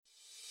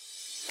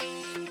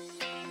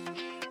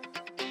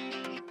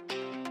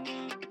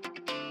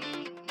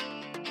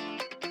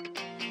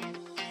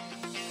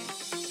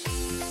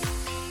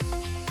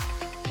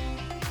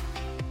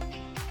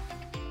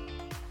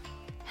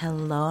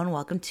Hello and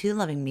welcome to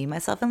Loving Me,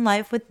 Myself, and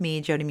Life with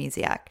me, Jody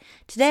Musiak.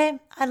 Today,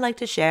 I'd like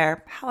to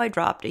share how I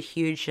dropped a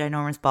huge,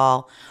 ginormous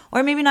ball,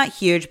 or maybe not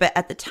huge, but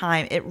at the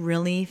time, it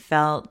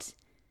felt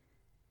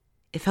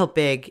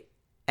big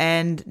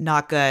and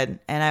not good,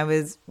 and I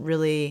was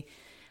really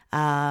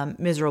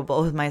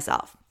miserable with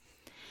myself.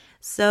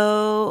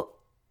 So,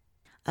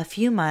 a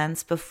few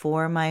months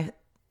before my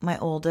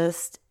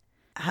oldest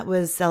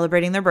was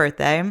celebrating their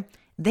birthday,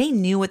 they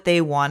knew what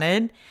they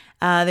wanted.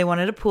 They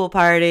wanted a pool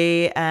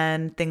party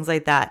and things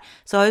like that.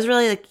 So I was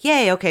really like,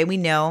 yay, okay, we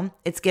know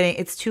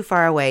it's too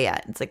far away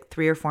yet. It's like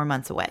 3 or 4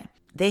 months away.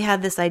 They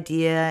had this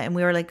idea and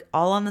we were like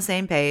all on the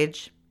same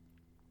page.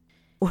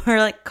 We're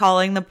like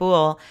calling the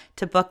pool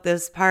to book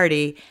this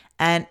party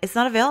and it's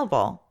not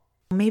available.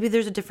 Maybe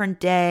there's a different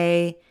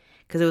day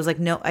because it was like,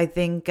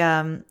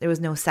 there was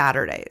no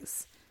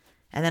Saturdays.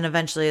 And then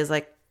eventually it was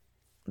like,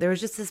 there was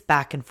just this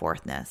back and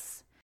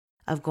forthness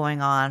of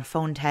going on,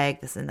 phone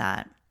tag, this and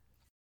that.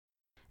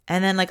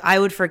 And then like I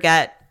would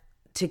forget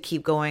to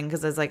keep going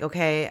because I was like,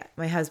 okay,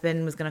 my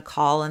husband was going to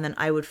call and then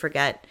I would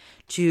forget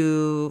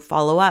to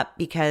follow up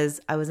because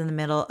I was in the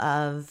middle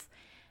of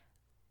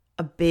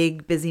a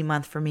big busy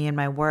month for me and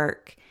my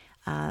work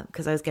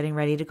because I was getting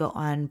ready to go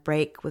on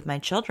break with my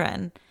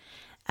children.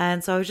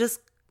 And so I was just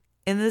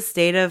in this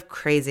state of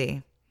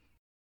crazy.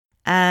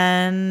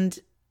 And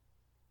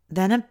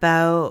then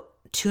about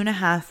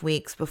 2.5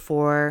 weeks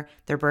before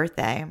their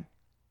birthday,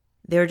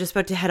 they were just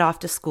about to head off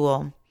to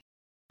school.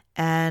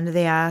 And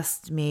they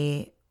asked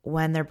me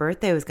when their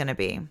birthday was going to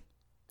be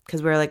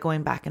because we were like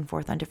going back and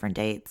forth on different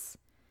dates.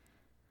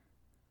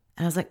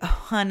 And I was like, oh,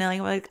 honey,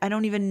 like, I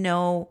don't even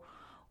know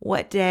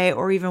what day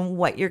or even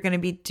what you're going to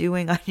be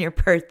doing on your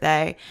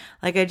birthday.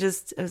 Like, I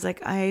was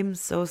like, I'm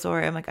so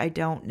sorry. I'm like, I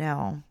don't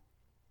know.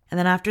 And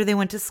then after they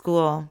went to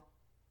school,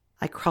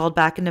 I crawled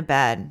back into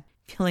bed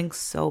feeling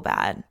so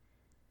bad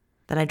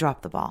that I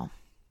dropped the ball.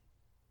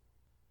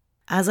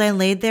 As I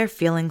laid there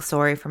feeling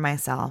sorry for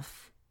myself,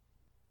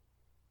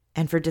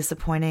 and for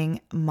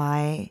disappointing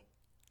my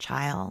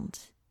child,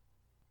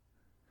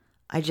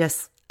 I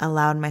just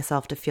allowed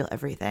myself to feel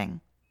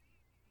everything.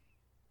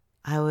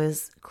 I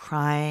was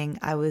crying.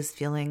 I was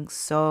feeling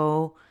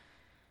so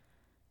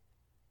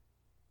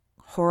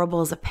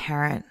horrible as a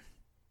parent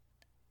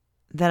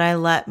that I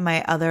let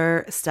my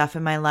other stuff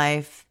in my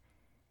life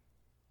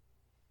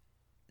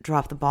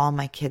drop the ball in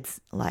my kid's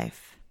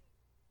life.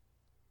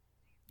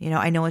 You know,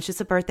 I know it's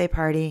just a birthday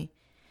party,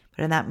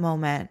 but in that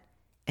moment,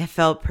 it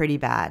felt pretty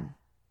bad.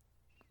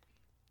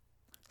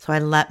 So I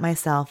let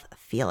myself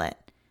feel it.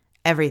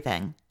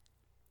 Everything.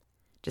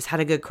 Just had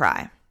a good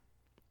cry.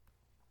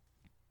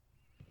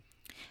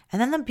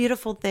 And then the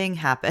beautiful thing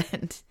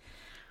happened.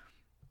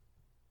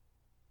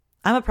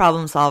 I'm a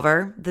problem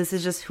solver. This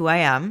is just who I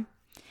am.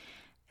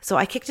 So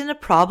I kicked into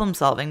problem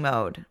solving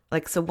mode.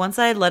 So once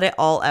I let it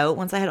all out,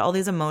 once I had all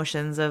these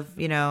emotions of,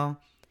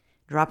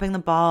 dropping the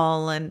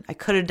ball and I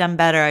could have done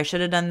better, I should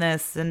have done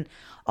this, and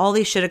all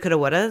these shoulda, coulda,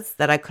 wouldas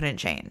that I couldn't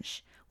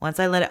change. Once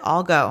I let it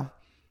all go,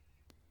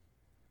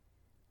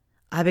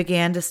 I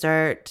began to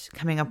start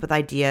coming up with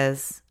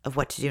ideas of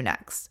what to do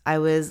next. I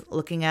was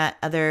looking at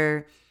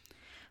other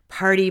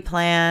party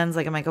plans.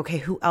 I'm like, okay,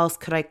 who else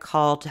could I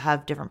call to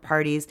have different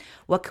parties?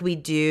 What could we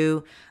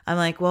do? I'm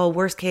like, well,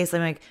 worst case, I'm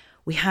like,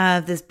 we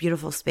have this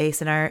beautiful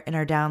space in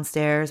our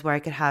downstairs where I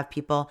could have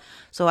people.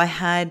 So I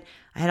had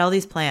all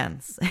these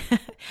plans.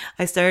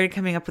 I started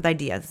coming up with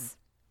ideas.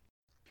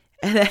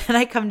 And then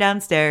I come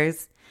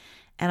downstairs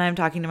and I'm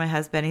talking to my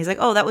husband. He's like,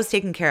 oh, that was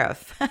taken care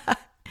of.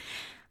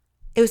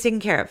 It was taken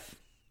care of.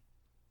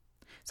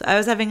 So I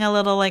was having a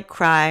little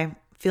cry,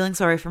 feeling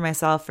sorry for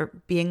myself for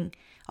being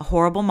a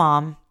horrible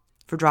mom,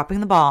 for dropping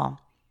the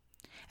ball,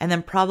 and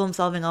then problem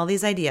solving all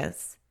these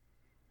ideas.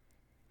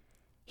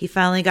 He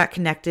finally got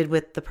connected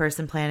with the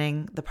person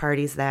planning the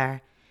parties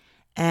there,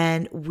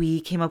 and we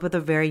came up with a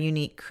very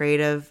unique,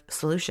 creative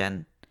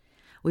solution.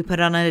 We put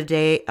it on a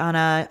day on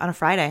a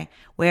Friday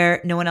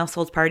where no one else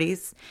holds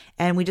parties,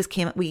 and we just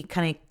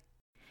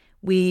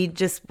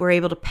were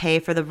able to pay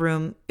for the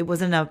room. It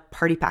wasn't a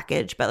party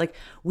package, but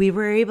we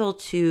were able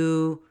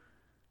to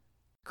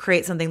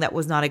create something that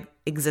was not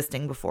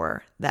existing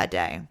before that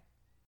day.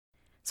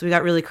 So we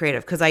got really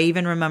creative because I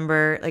even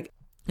remember it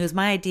was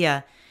my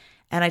idea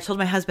and I told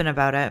my husband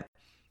about it.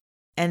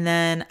 And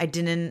then I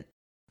didn't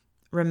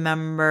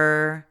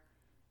remember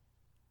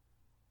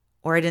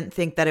or I didn't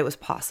think that it was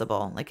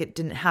possible. It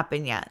didn't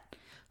happen yet.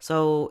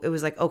 So it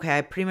was okay,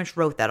 I pretty much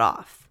wrote that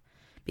off.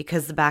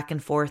 Because the back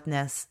and forth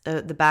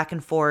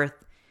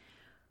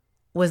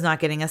was not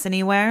getting us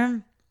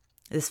anywhere.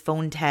 This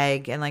phone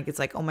tag and it's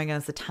oh my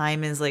goodness, the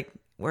time is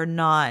we're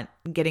not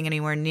getting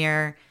anywhere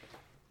near.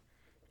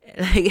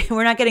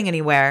 We're not getting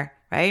anywhere,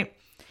 right?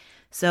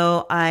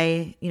 So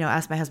I,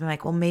 asked my husband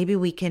well, maybe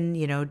we can,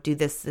 do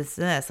this, and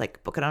this,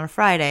 book it on a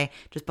Friday,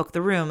 just book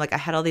the room. I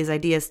had all these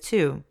ideas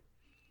too.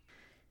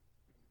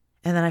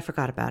 And then I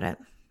forgot about it.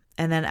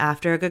 And then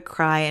after a good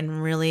cry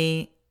and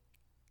really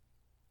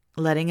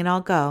letting it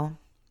all go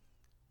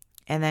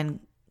and then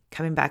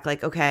coming back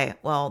okay,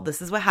 well,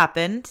 this is what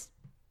happened.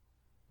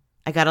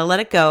 I got to let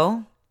it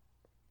go.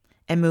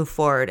 and move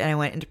forward. And I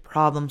went into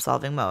problem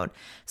solving mode.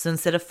 So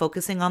instead of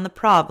focusing on the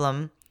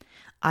problem,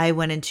 I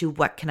went into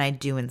what can I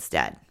do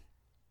instead?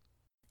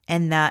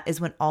 And that is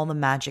when all the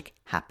magic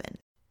happened.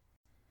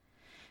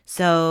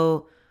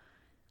 So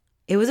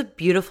it was a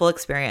beautiful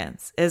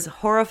experience. As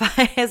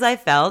horrified as I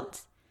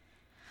felt,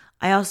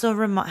 I also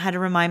had to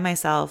remind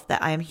myself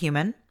that I am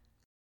human,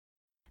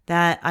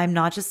 that I'm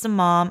not just a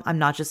mom, I'm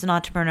not just an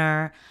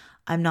entrepreneur,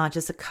 I'm not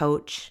just a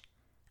coach,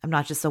 I'm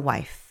not just a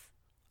wife.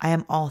 I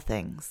am all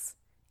things,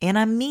 and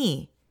I'm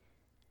me.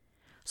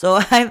 So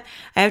I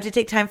have to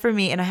take time for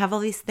me, and I have all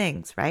these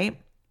things, right?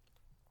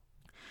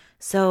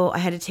 So I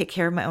had to take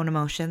care of my own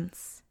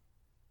emotions.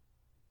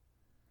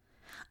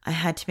 I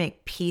had to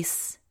make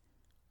peace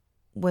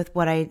with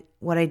what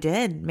I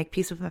did, make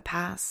peace with my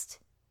past.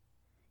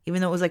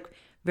 Even though it was like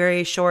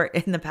very short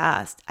in the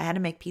past, I had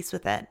to make peace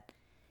with it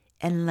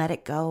and let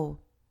it go.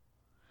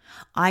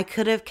 I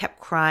could have kept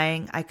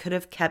crying. I could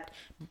have kept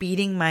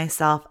beating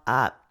myself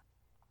up.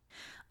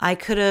 I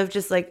could have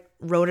just like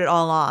wrote it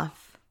all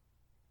off.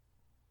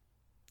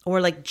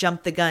 Or like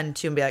jumped the gun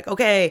too and be like,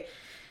 okay,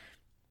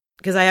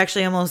 because I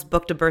actually almost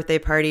booked a birthday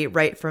party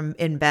right from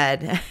in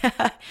bed.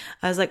 I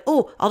was like,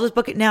 oh, I'll just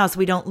book it now so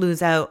we don't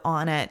lose out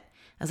on it.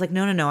 I was like,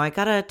 no, I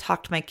got to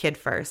talk to my kid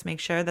first,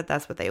 make sure that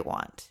that's what they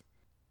want.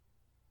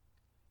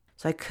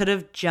 So I could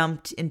have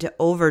jumped into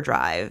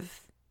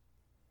overdrive,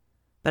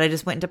 but I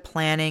just went into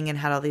planning and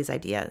had all these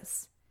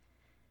ideas.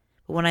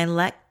 But when I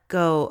let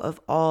go of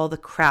all the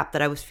crap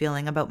that I was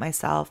feeling about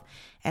myself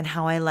and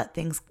how I let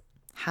things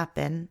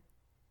happen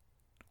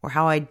or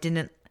how I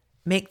didn't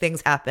make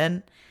things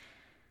happen,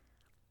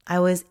 I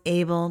was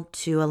able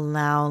to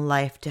allow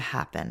life to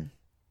happen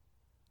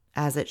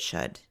as it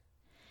should.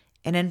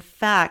 And in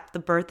fact, the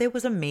birthday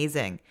was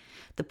amazing.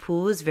 The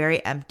pool was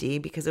very empty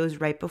because it was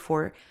right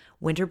before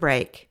winter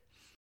break.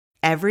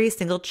 Every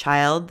single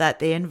child that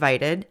they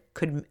invited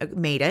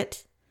made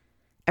it.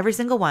 Every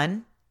single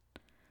one.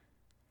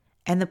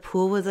 And the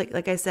pool was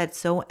like I said,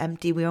 so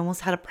empty. We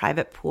almost had a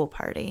private pool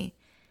party.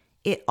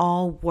 It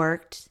all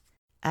worked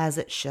as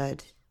it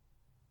should.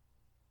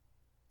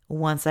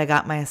 Once I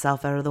got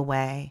myself out of the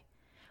way,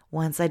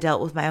 once I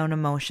dealt with my own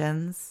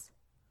emotions,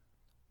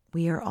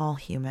 we are all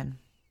human.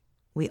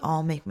 We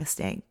all make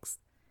mistakes.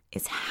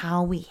 It's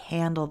how we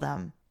handle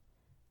them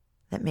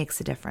that makes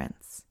a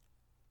difference.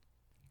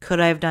 Could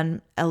I have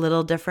done a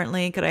little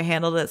differently? Could I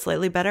handle it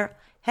slightly better?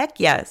 Heck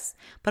yes.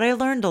 But I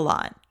learned a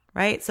lot,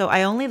 right? So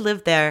I only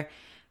lived there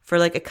for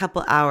like a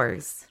couple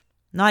hours.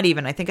 Not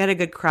even. I think I had a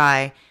good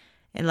cry.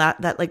 And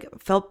that like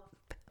felt,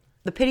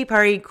 the pity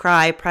party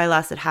cry probably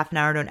lasted half an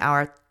hour to an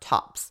hour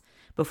tops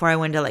before I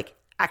went to like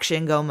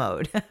action go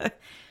mode.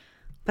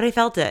 But I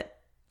felt it.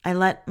 I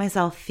let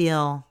myself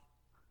feel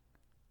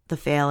the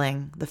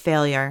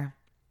failure,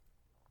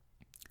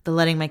 the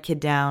letting my kid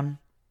down,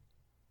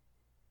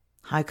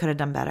 how I could have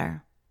done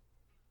better.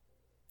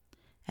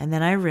 And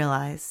then I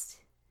realized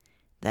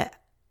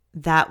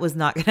that was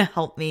not going to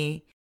help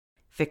me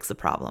fix the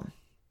problem.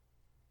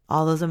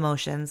 All those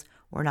emotions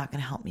were not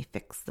going to help me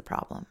fix the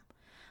problem.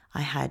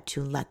 I had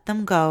to let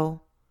them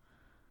go,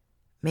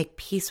 make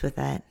peace with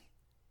it,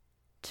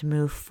 to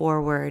move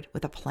forward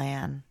with a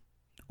plan,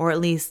 or at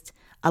least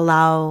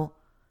allow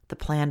the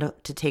plan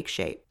to take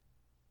shape.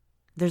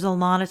 There's a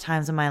lot of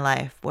times in my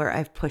life where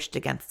I've pushed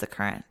against the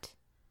current.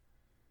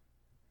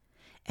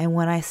 And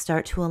when I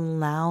start to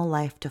allow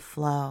life to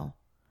flow,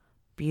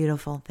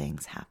 beautiful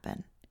things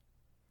happen.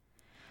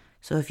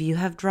 So if you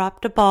have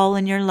dropped a ball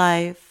in your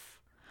life,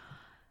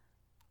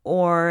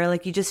 or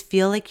like you just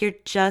feel like you're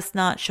just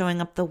not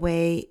showing up the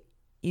way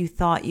you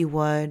thought you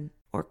would,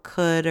 or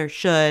could, or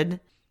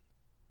should,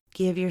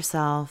 give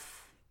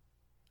yourself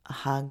a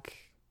hug.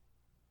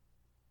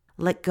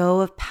 Let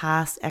go of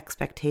past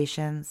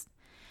expectations,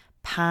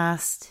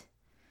 past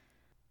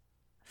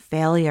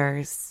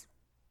failures.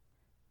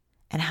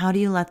 And how do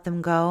you let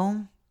them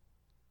go?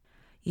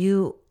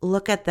 You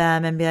look at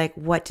them and be like,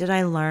 what did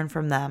I learn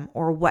from them?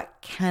 Or what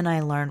can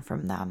I learn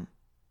from them?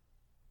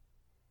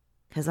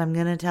 Because I'm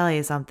going to tell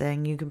you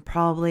something, you can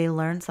probably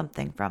learn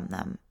something from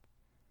them.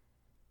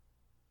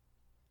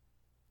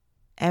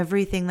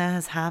 Everything that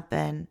has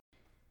happened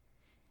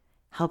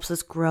helps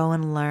us grow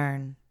and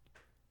learn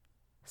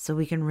so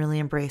we can really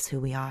embrace who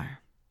we are.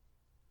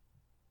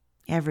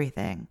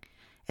 Everything,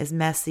 as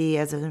messy,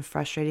 as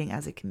frustrating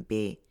as it can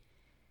be,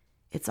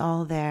 it's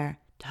all there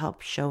to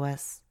help show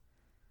us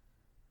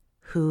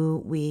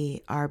who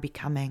we are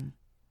becoming.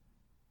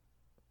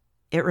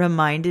 It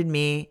reminded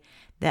me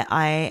that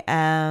I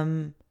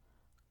am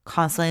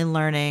constantly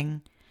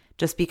learning.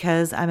 Just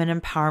because I'm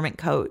an empowerment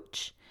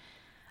coach,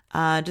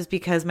 just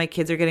because my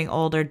kids are getting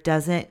older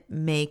doesn't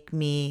make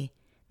me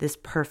this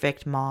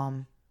perfect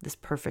mom, this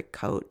perfect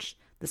coach,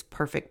 this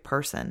perfect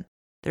person.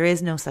 There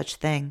is no such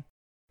thing.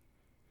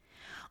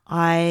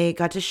 I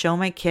got to show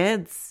my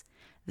kids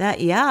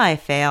that, yeah, I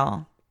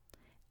fail,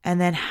 and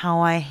then how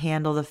I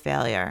handle the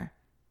failure.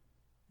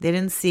 They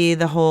didn't see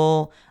the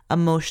whole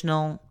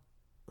emotional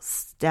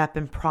step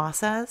and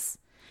process,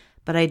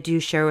 but I do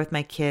share with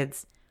my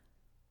kids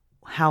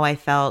how I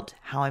felt,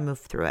 how I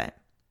moved through it.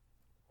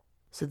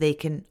 so they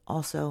can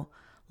also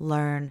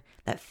learn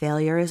that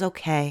failure is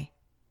okay.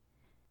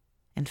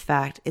 In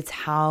fact, it's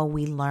how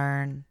we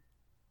learn.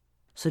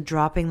 So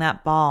dropping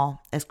that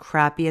ball, as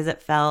crappy as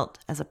it felt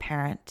as a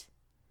parent,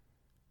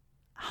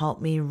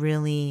 helped me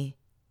really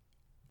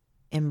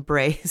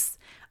embrace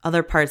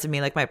other parts of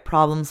me, like my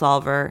problem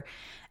solver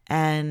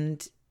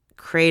and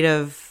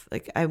creative.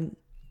 Like I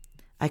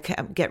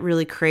get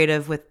really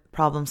creative with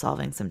problem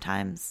solving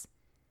sometimes.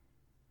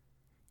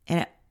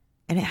 And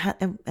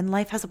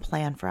life has a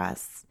plan for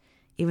us,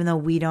 even though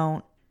we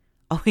don't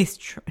always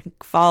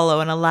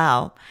follow and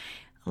allow.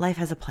 Life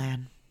has a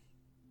plan.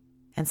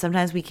 And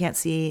sometimes we can't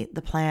see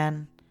the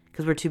plan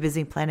because we're too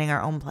busy planning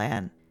our own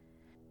plan.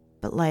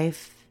 But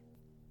life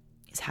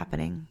is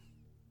happening.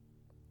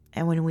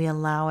 And when we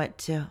allow it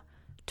to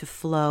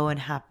flow and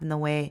happen the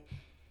way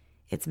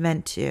it's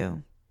meant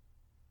to,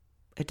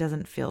 it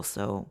doesn't feel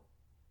so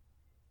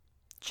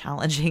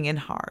challenging and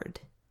hard.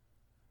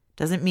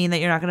 Doesn't mean that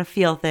you're not going to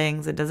feel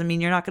things. It doesn't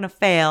mean you're not going to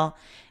fail.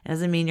 It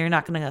doesn't mean you're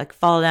not going to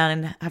fall down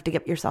and have to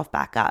get yourself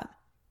back up.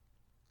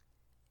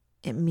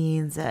 It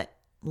means that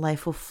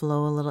life will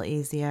flow a little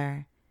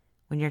easier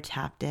when you're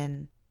tapped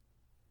in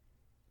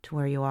to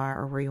where you are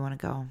or where you want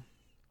to go.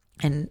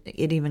 And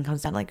it even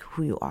comes down to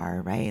who you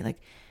are, right?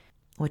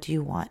 What do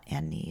you want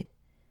and need?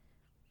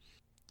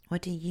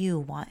 What do you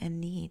want and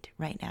need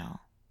right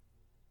now?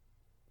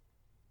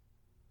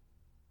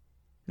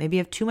 Maybe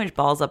you have too much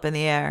balls up in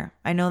the air.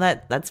 I know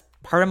that that's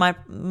part of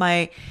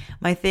my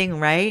thing,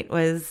 right?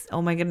 Was,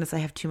 oh my goodness, I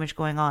have too much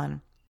going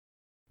on.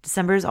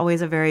 December is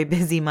always a very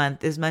busy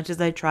month. As much as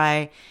I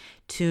try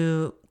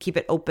to keep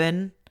it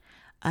open,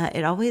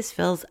 it always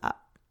fills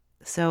up.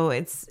 So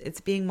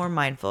it's being more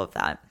mindful of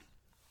that.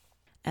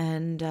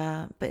 And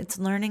but it's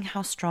learning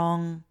how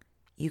strong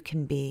you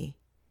can be.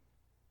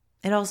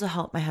 It also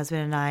helped my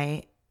husband and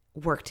I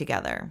work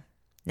together.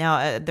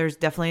 Now, there's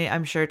definitely,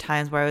 I'm sure,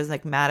 times where I was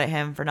mad at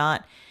him for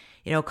not,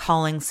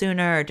 calling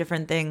sooner or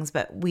different things,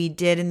 but we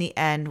did in the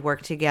end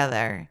work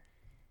together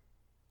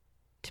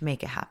to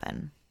make it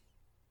happen.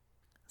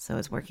 So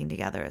it's working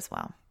together as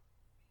well.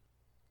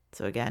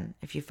 So again,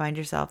 if you find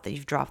yourself that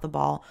you've dropped the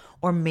ball,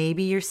 or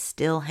maybe you're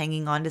still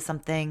hanging on to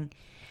something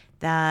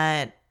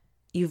that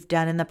you've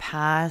done in the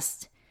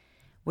past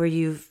where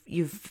you've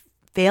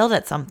failed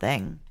at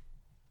something,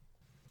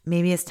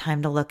 maybe it's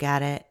time to look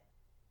at it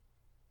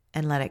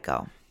and let it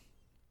go.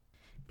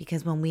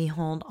 Because when we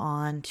hold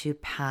on to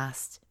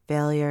past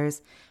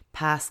failures,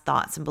 past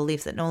thoughts and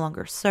beliefs that no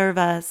longer serve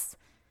us,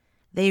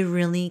 they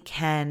really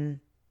can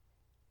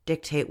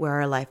dictate where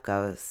our life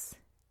goes.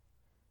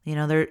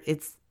 You're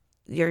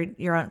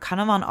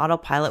kind of on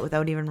autopilot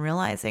without even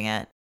realizing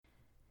it.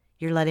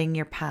 You're letting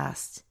your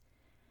past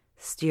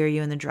steer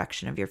you in the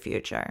direction of your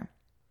future.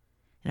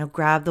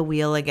 Grab the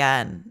wheel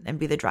again and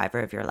be the driver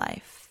of your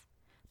life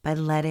by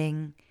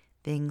letting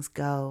things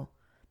go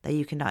that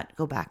you cannot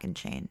go back and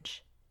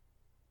change.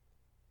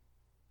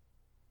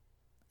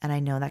 And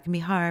I know that can be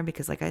hard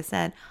because, like I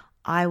said,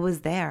 I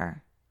was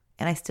there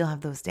and I still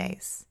have those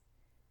days.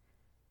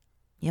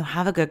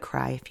 Have a good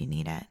cry if you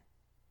need it.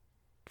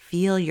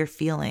 Feel your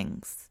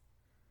feelings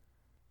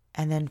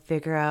and then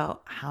figure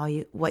out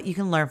what you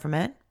can learn from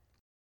it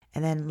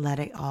and then let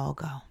it all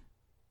go.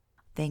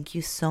 Thank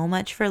you so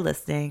much for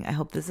listening. I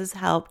hope this has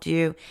helped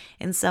you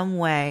in some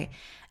way,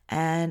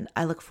 and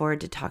I look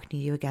forward to talking to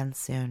you again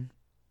soon.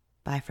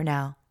 Bye for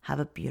now. Have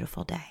a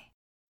beautiful day.